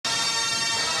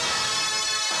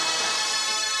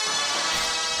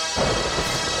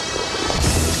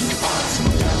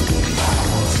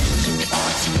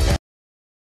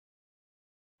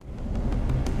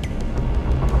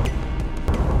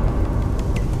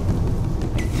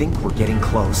think we're getting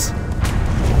close.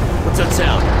 What's that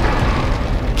sound?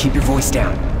 Keep your voice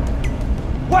down.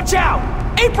 Watch out!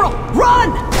 April, run!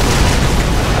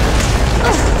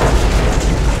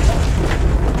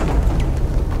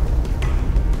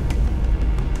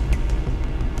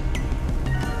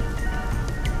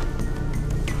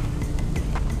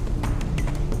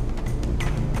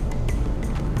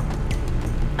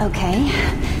 Okay,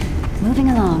 moving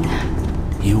along.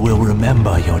 You will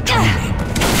remember your training.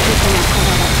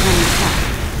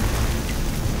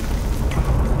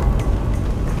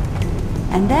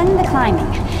 And then the climbing.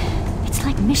 It's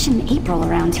like Mission April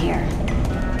around here.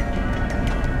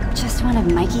 Just one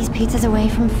of Mikey's pizzas away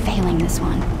from failing this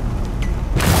one.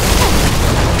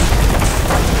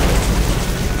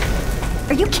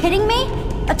 Are you kidding me?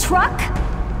 A truck?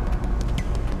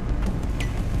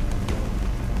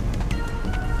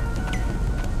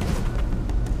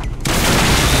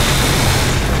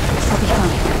 I'll be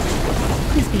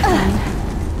fine. Please be fine.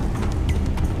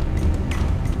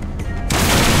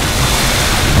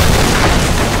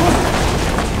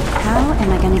 How am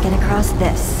I gonna get across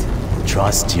this?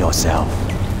 Trust yourself.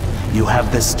 You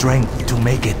have the strength to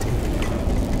make it.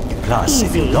 Plus,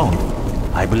 if you Easy. don't,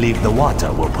 I believe the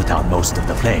water will put out most of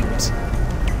the flames.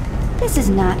 This is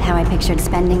not how I pictured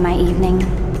spending my evening.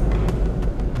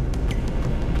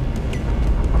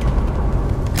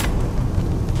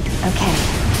 Okay.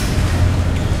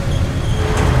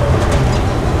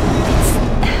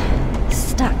 It's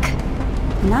stuck.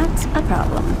 Not a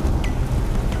problem.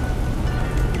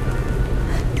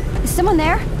 Is someone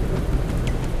there?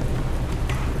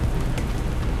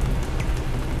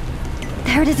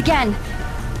 There it is again.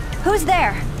 Who's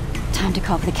there? Time to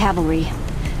call for the cavalry.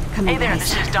 Come on, Hey there,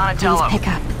 guys. this is Donatello. Please pick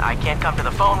up. I can't come to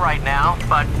the phone right now,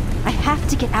 but... I have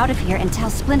to get out of here and tell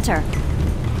Splinter.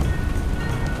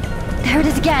 There it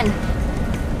is again.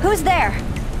 Who's there?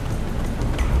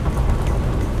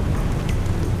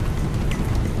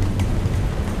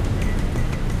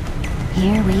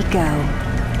 Here we go.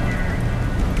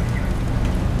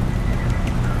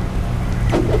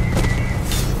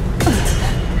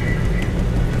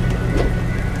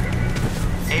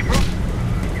 April?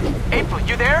 April,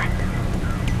 you there?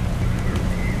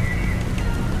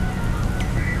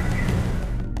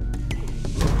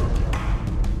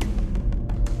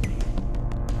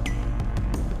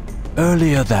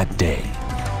 Earlier that day,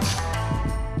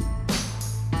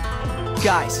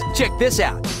 Guys, check this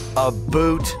out. A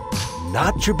boot.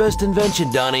 Not your best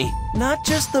invention, Donnie. Not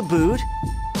just the boot.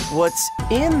 What's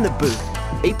in the boot?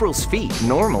 April's feet,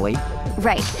 normally.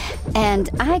 Right.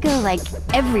 And I go, like,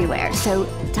 everywhere, so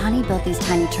Donnie built these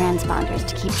tiny transponders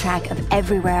to keep track of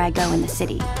everywhere I go in the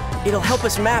city. It'll help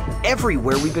us map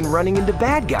everywhere we've been running into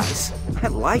bad guys. I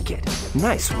like it.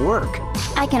 Nice work.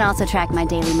 I can also track my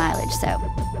daily mileage, so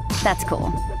that's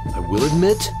cool. I will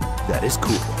admit, that is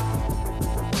cool.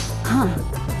 Huh.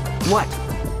 What?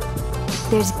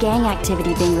 There's gang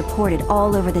activity being reported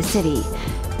all over the city,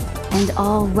 and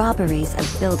all robberies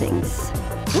of buildings.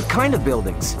 What kind of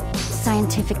buildings?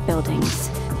 Scientific buildings,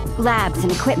 labs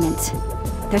and equipment.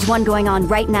 There's one going on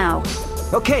right now.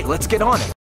 Okay, let's get on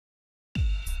it.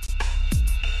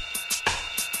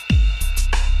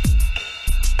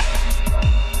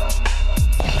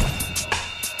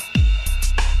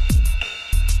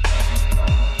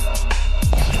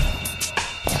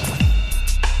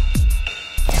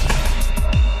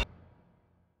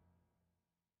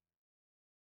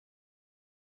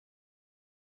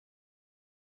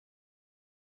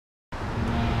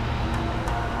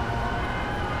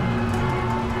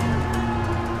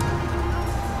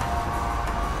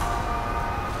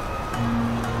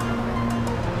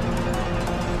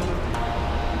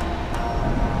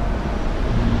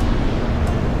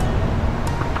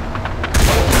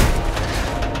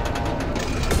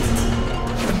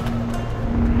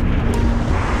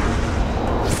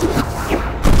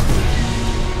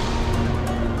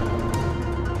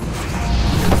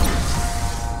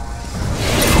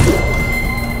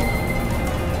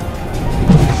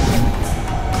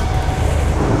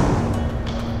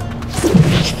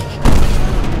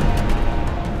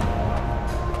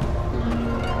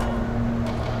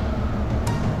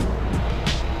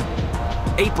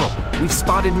 April, we've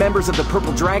spotted members of the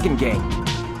Purple Dragon Gang.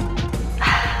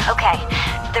 Okay.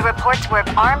 The reports were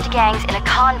of armed gangs in a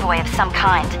convoy of some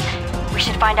kind. We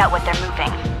should find out what they're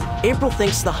moving. April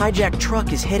thinks the hijacked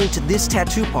truck is heading to this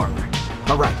tattoo parlor.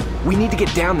 All right, we need to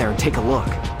get down there and take a look.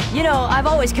 You know, I've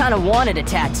always kind of wanted a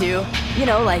tattoo. You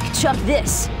know, like Chuck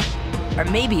this. Or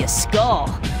maybe a skull.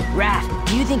 Raph,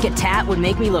 do you think a tat would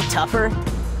make me look tougher?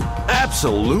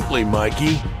 Absolutely,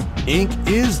 Mikey. Ink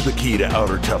is the key to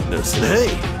outer toughness. And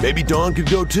hey, maybe Dawn could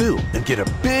go too and get a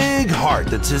big heart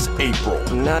that says April.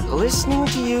 Not listening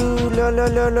to you, la la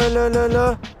la la la la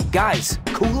la. Guys,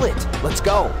 cool it. Let's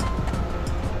go.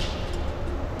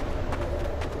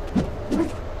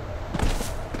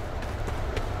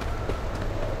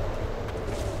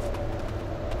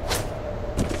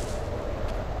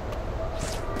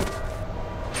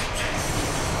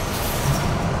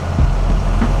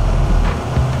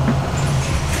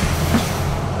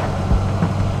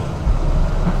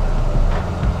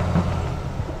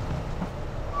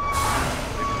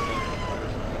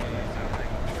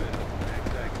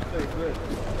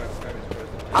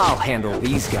 I'll handle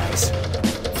these guys.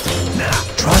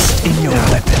 Trust in your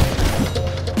weapon.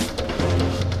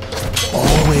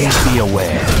 Always be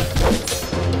aware.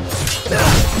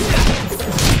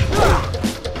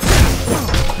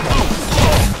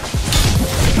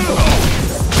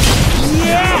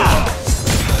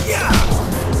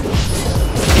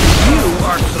 You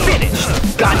are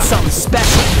finished. Got something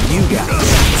special for you guys.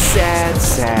 Sad,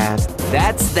 sad.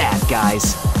 That's that,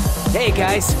 guys. Hey,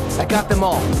 guys, I got them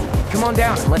all. Come on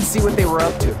down and let's see what they were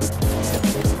up to.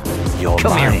 Your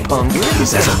Come here, mind punk.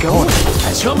 is as important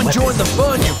as your Come and weapon. join the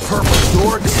fun, you purple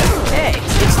dorks. Hey,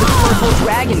 it's the Purple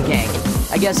Dragon Gang.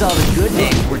 I guess all the good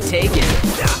names were taken.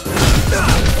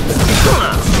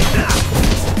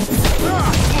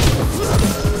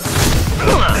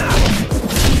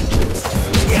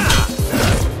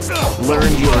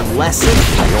 Learned your lesson?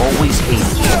 I always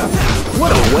hated you.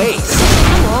 What a waste.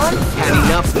 Come on. Had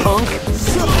enough, punk?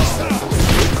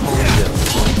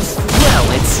 Well,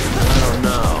 it's... I don't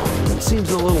know. It seems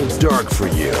a little dark for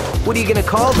you. What are you gonna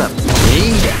call them?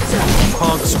 Me?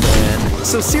 Punks, man.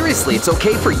 So seriously, it's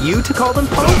okay for you to call them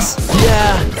punks?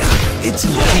 Yeah, it's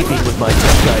in keeping with my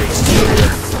tough guy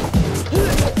exterior.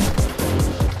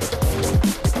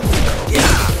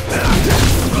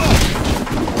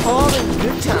 All in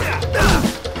good time.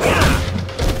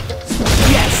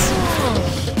 Yes!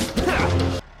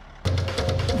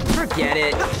 Forget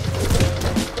it.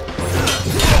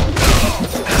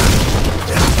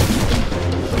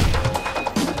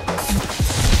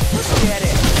 Get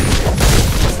it.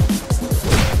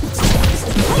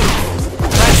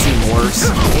 That seemed worse.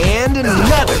 And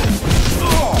another.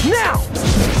 Now!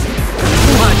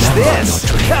 Watch this.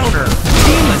 Counter.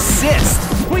 Team assist.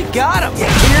 We got him.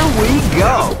 Here we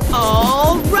go.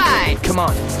 All right. Come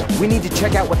on. We need to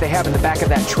check out what they have in the back of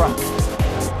that truck.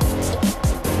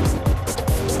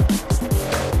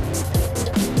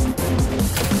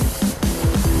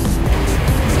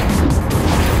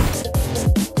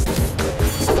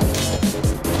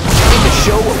 Time to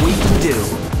show what we can do.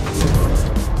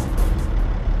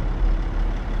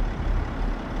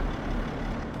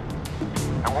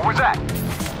 And what was that?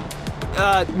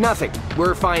 Nothing.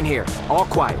 We're fine here. All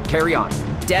quiet. Carry on.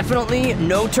 Definitely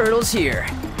no turtles here.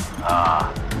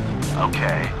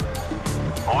 Okay.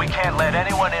 Well, we can't let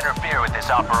anyone interfere with this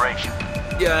operation.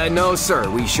 No, sir.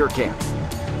 We sure can.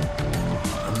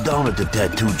 I'm down at the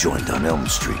tattoo joint on Elm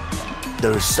Street.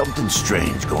 There is something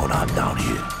strange going on down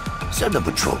here. Send a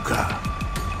patrol car.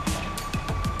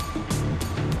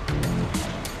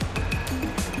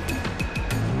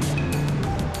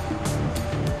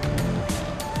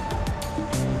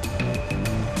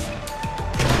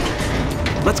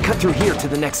 Let's cut through here to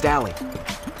the next alley.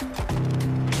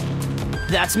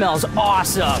 That smells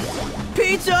awesome.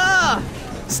 Pizza!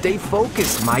 Stay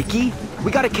focused, Mikey.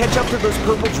 We gotta catch up to those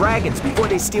purple dragons before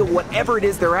they steal whatever it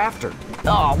is they're after.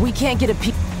 Oh, we can't get a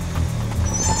pizza.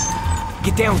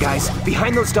 Get down, guys.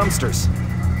 Behind those dumpsters.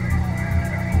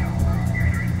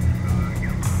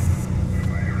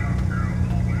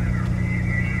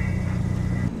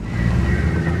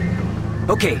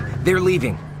 Okay, they're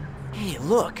leaving. Hey,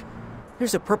 look.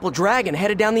 There's a purple dragon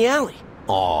headed down the alley.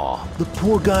 Aw, the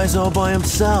poor guy's all by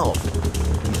himself.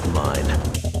 He's mine.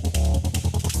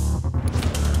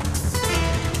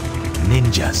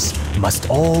 Ninjas must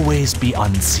always be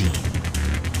unseen.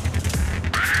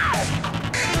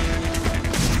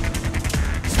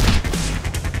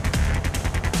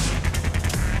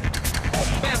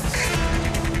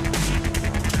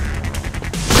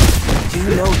 You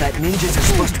know that ninjas are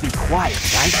supposed to be quiet,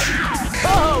 right?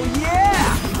 Oh, yeah!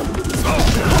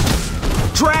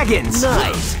 Dragons!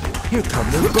 Nice. Here come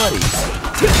their buddies.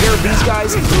 Take care of these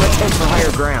guys and let's head for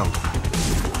higher ground.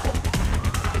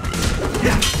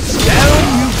 Down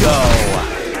you go.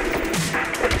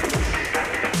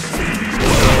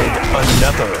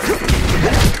 Another.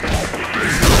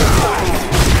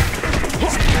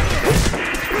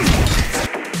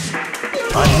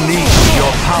 Unleash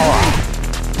your power.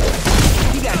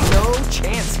 You got no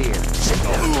chance here.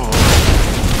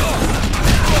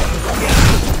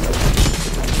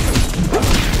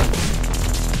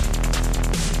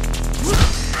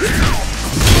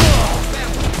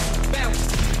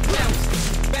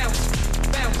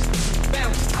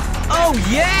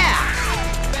 Yeah!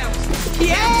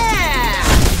 Yeah!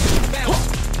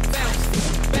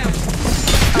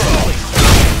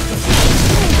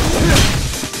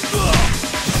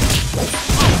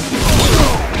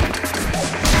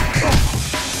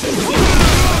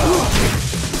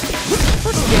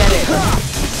 Let's get it.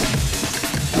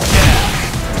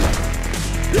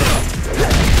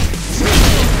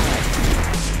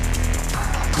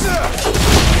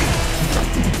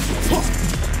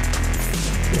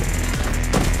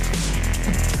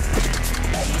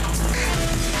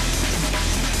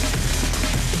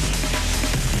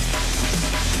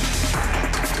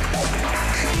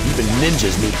 Even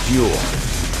ninjas need fuel.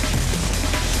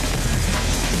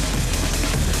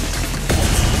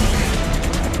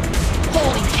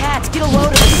 Holy cats, get a load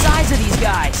of the size of these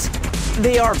guys.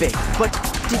 They are big, but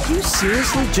did you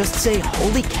seriously just say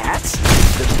holy cats?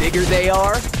 The bigger they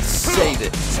are, save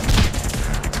it.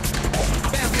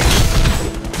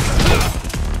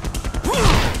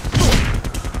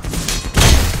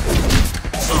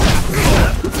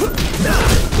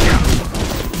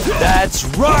 That's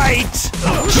right!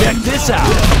 Check this out!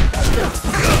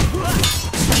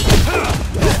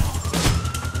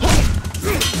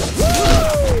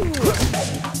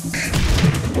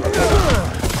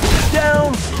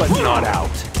 Down, but not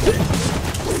out.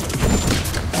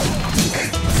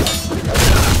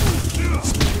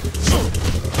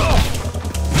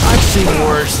 I've seen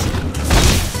worse.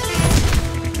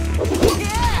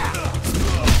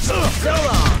 So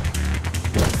long.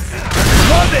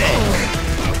 Love it!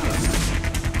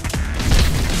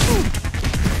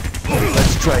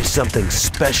 Let's try something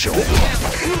special.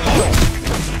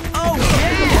 Oh,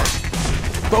 yeah!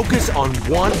 Focus on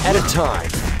one at a time.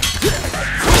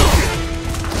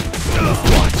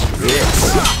 Watch this.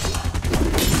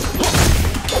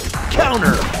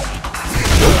 Counter!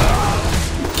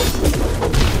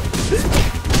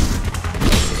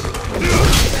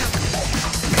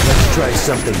 Let's try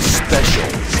something special.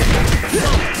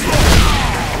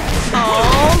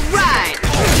 All right!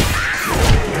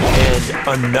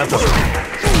 And another.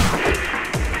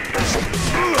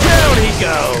 Down he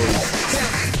goes!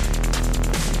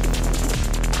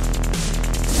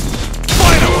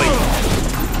 Finally!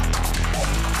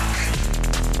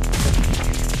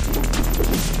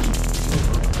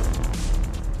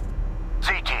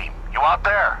 Z-Team, you out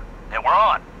there? Yeah, we're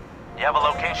on. You have a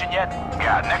location yet?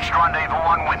 Yeah, next rendezvous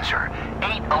on Windsor.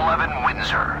 811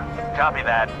 Windsor. Copy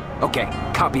that. Okay,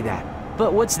 copy that.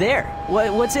 But what's there?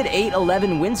 What's at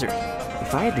 811 Windsor?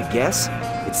 If I had to guess,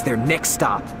 it's their next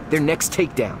stop, their next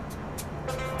takedown.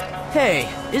 Hey,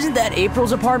 isn't that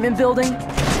April's apartment building?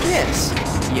 Yes.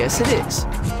 Yes, it is.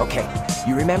 Okay,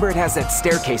 you remember it has that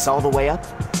staircase all the way up?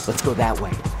 Let's go that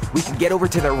way. We can get over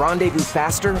to their rendezvous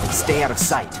faster and stay out of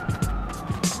sight.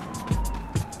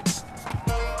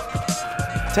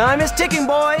 Time is ticking,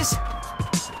 boys!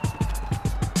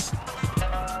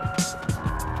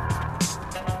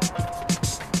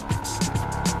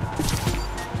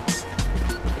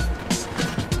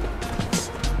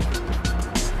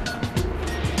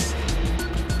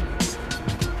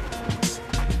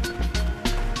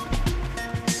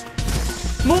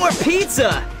 More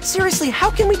pizza! Seriously, how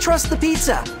can we trust the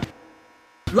pizza?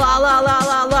 La la la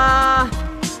la la!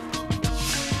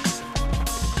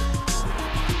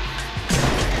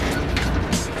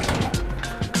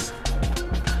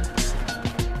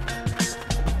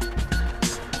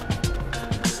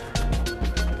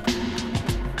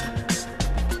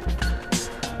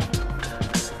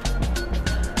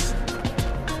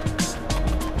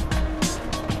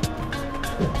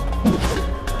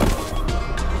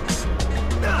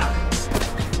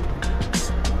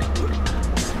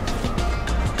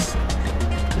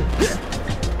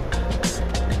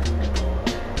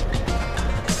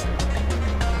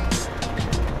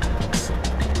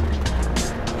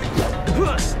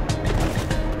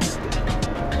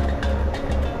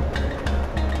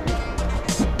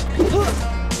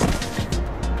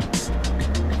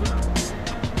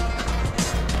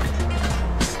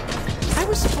 I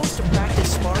was supposed to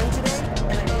practice sparring today,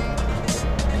 and I didn't.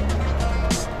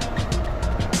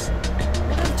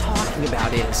 What I'm talking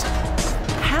about is,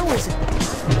 how is it that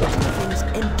you do things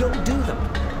and don't do them?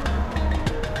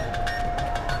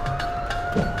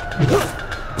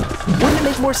 Wouldn't it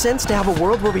make more sense to have a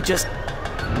world where we just...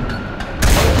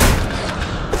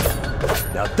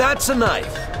 Now that's a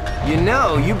knife. You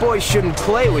know, you boys shouldn't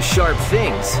play with sharp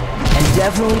things. And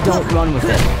definitely don't run with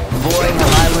it. Boy,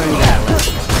 have I learned that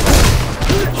lesson.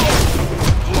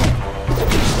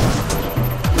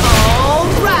 All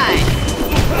right!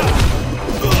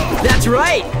 That's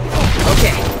right!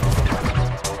 Okay,